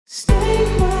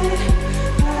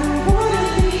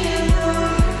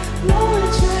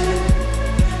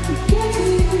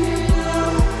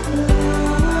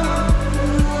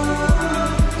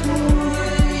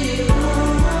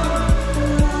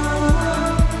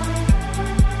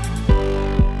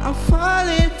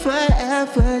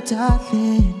forever,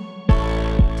 darling.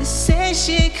 The same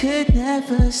shit could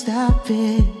never stop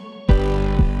it.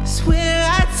 Swear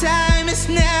our time is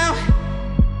now.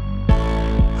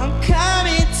 I'm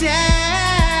coming down.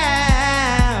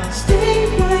 Stay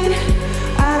mine,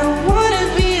 I don't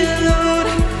wanna be alone.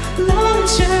 Long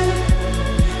journey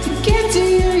to get to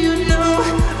you, you know.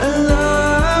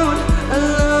 Alone,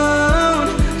 alone.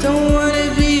 Don't wanna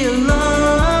be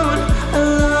alone,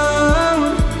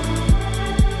 alone.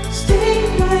 Stay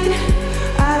mine,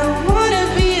 I don't wanna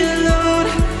be alone.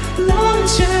 Long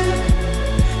journey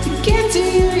to get to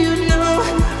you, you know.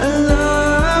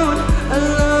 Alone,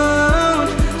 alone.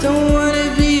 Don't wanna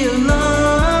be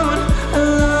alone,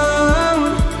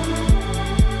 alone.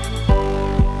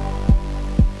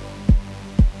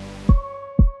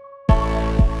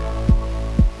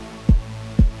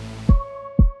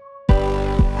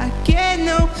 I get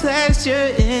no pleasure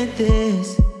in this.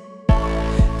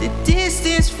 The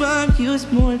distance from you's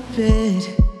morbid.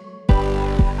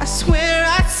 I swear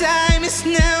our time is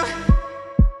now.